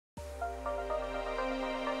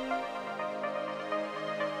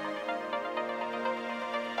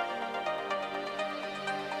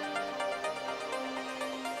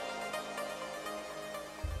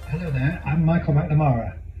Hello there, I'm Michael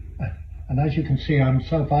McNamara, and as you can see I'm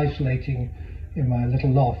self-isolating in my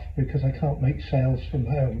little loft because I can't make sales from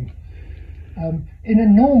home. In a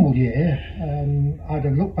normal year, I'd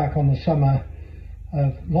have looked back on the summer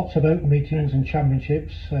of lots of open meetings and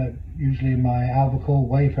championships, usually in my Albacore,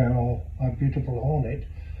 Wayfarer or my beautiful Hornet,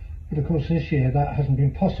 but of course this year that hasn't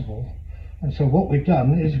been possible, and so what we've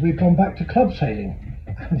done is we've gone back to club sailing,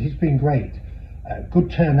 and it's been great.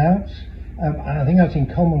 Good turnouts. I think that's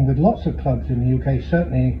in common with lots of clubs in the UK,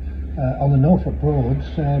 certainly on the Norfolk Broads.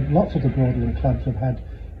 Lots of the Broadland clubs have had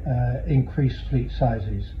increased fleet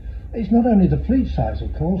sizes. It's not only the fleet size,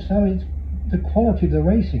 of course, though it's the quality of the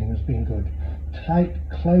racing has been good. Tight,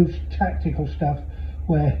 close, tactical stuff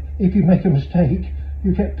where if you make a mistake,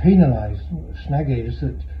 you get penalised. The snag is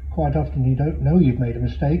that quite often you don't know you've made a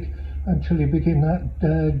mistake until you begin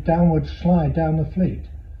that downward slide down the fleet.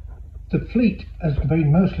 The fleet has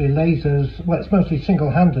been mostly lasers, well, it's mostly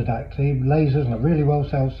single-handed actually, lasers and a really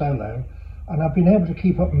well-sailed solo, and I've been able to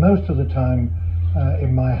keep up most of the time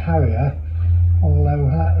in my Harrier, although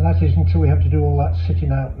that is until we have to do all that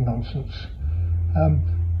sitting out nonsense.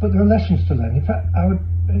 But there are lessons to learn. In fact,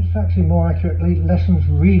 it's actually more accurately lessons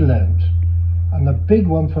relearnt. And the big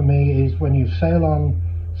one for me is when you sail on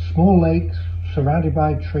small lakes surrounded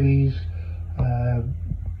by trees,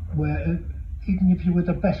 where even if you were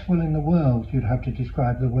the best will in the world, you'd have to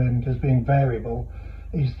describe the wind as being variable,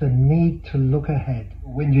 is the need to look ahead.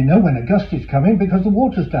 When you know when a gust is coming because the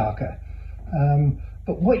water's darker.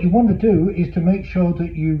 But what you want to do is to make sure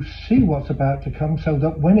that you see what's about to come so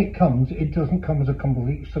that when it comes, it doesn't come as a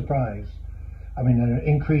complete surprise. I mean, an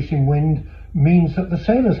increase in wind means that the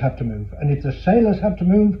sailors have to move. And if the sailors have to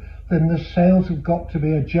move, then the sails have got to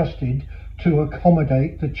be adjusted to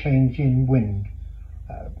accommodate the change in wind.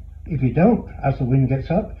 If you don't, as the wind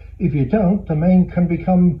gets up, if you don't, the main can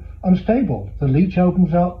become unstable. The leach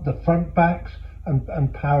opens up, the front backs,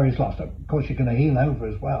 and power is lost. Of course, you're going to heel over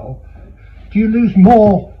as well. Do you lose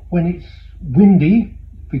more when it's windy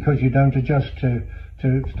because you don't adjust to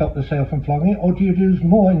stop the sail from flogging, or do you lose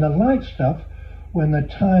more in the light stuff when the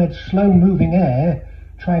tired, slow-moving air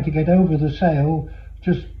trying to get over the sail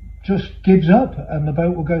just gives up and the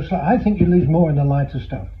boat will go slow? I think you lose more in the lighter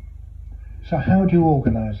stuff. So how do you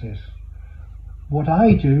organise this? What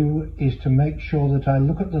I do is to make sure that I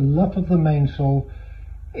look at the luff of the mainsail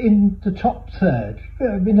in the top third,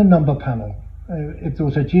 in the number panel. If there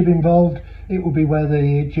was a jib involved, it would be where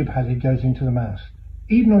the jib headed goes into the mast.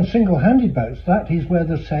 Even on single-handed boats, that is where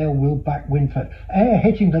the sail will back wind first. Air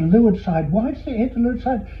hitting the leeward side. Why does it hit the leeward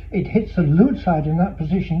side? It hits the leeward side in that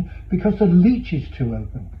position because the leach is too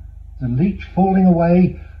open. The leach falling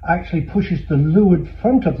away actually pushes the leeward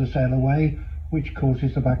front of the sail away, which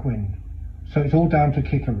causes the back wind. So it's all down to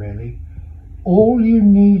kicker, really. All you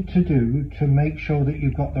need to do to make sure that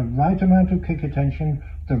you've got the right amount of kicker tension,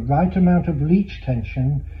 the right amount of leach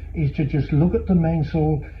tension, is to just look at the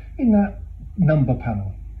mainsail in that number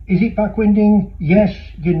panel. Is it backwinding? Yes,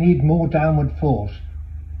 you need more downward force,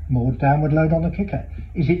 more downward load on the kicker.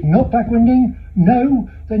 Is it not backwinding? No,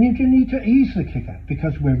 then you do need to ease the kicker,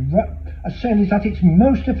 because a sail is at its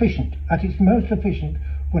most efficient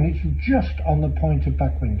when it's just on the point of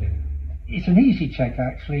backwinding. It's an easy check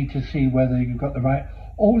actually to see whether you've got the right.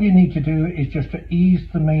 All you need to do is just to ease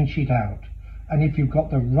the main sheet out, and if you've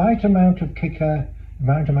got the right amount of kicker,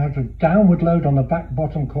 right amount of downward load on the back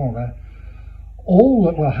bottom corner, all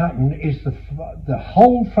that will happen is the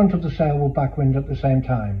whole front of the sail will backwind at the same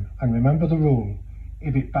time. And remember the rule: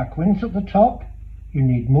 if it backwinds at the top, you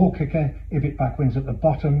need more kicker. If it backwinds at the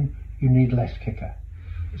bottom, you need less kicker.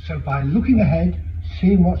 So by looking ahead,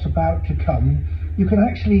 seeing what's about to come, you can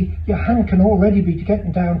actually, your hand can already be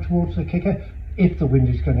getting down towards the kicker. If the wind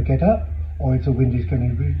is going to get up, or if the wind is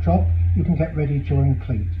going to drop, you can get ready during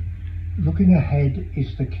cleat. Looking ahead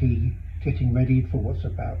is the key, getting ready for what's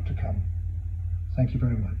about to come. Thank you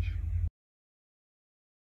very much.